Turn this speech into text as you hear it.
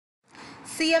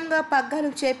సీఎంగా పగ్గాలు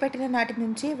చేపట్టిన నాటి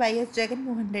నుంచి వైఎస్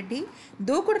జగన్మోహన్ రెడ్డి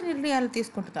దూకుడు నిర్ణయాలు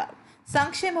తీసుకుంటున్నారు.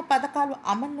 సంక్షేమ పథకాలు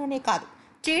అమల్లోనే కాదు,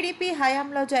 టీడీపీ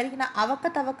హయాంలో జరిగిన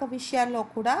అవకతవక విషయాల్లో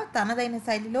కూడా తనదైన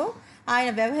శైలిలో ఆయన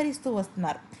వ్యవహరిస్తూ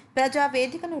వస్తున్నారు. ప్రజా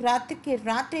వేదికను రాత్రికి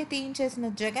రాత్రే తీయించేసిన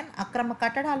జగన్ అక్రమ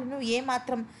కట్టడాలను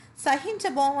ఏమాత్రం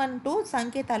సహించబోమంటూ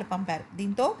సంకేతాలు పంపారు.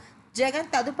 దీంతో జగన్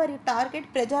తదుపరి టార్గెట్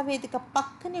ప్రజావేదిక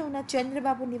పక్కనే ఉన్న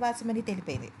చంద్రబాబు నివాసమని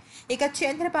తెలిపేది. ఇక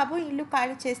చంద్రబాబు ఇల్లు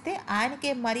ఖాళీ చేస్తే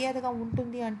ఆయనకే మర్యాదగా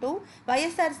ఉంటుంది అంటూ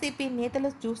వైఎస్ఆర్సీపీ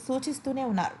నేతలు సూచిస్తూనే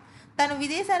ఉన్నారు. తను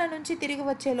విదేశాల నుంచి తిరిగి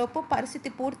వచ్చేలోపు పరిస్థితి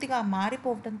పూర్తిగా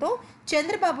మారిపోవడంతో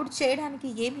చంద్రబాబు చేయడానికి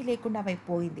ఏమీ లేకుండా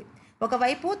అయిపోయింది.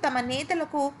 ఒకవైపు తమ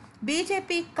నేతలకు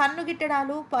బీజేపీ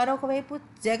కన్నుగిట్టడాలు, మరొకవైపు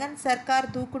జగన్ సర్కార్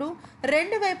దూకుడు,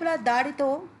 రెండు వైపులా దాడితో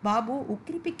బాబు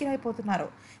ఉక్కిరిపిక్కిరైపోతున్నారు.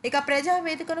 ఇక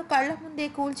ప్రజావేదికను కళ్ల ముందే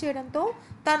కూల్చేయడంతో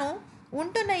తను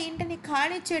ఉంటున్న ఇంటిని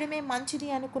ఖాళీ చేయడమే మంచిది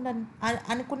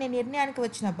అనుకునే నిర్ణయానికి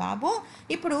వచ్చిన బాబు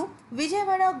ఇప్పుడు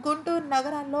విజయవాడ, గుంటూరు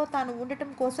నగరాల్లో తాను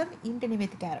ఉండటం కోసం ఇంటిని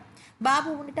వెతికారు. బాబు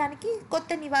ఉండటానికి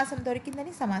కొత్త నివాసం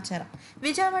దొరికిందని సమాచారం.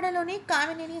 విజయవాడలోని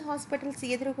కామినేని హాస్పిటల్స్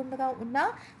ఎదురుగుండగా ఉన్న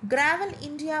గ్రావెల్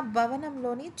ఇండియా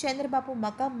భవనంలోని చంద్రబాబు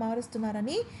మకాం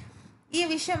మారుస్తున్నారని ఈ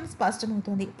విషయం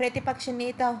స్పష్టమవుతుంది. ప్రతిపక్ష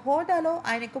నేత హోదాలో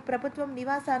ఆయనకు ప్రభుత్వం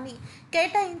నివాసాన్ని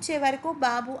కేటాయించే వరకు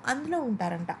బాబు అందులో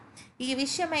ఉంటారంట. ఈ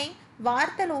విషయమై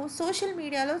వార్తలు సోషల్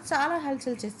మీడియాలో చాలా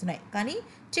హల్చల్ చేస్తున్నాయి. కానీ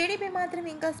టీడీపీ మాత్రం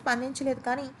ఇంకా స్పందించలేదు.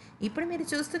 కానీ ఇప్పుడు మీరు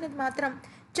చూస్తున్నది మాత్రం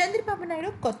చంద్రబాబు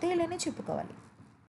నాయుడు కొత్త ఇళ్ళని చెప్పుకోవాలి.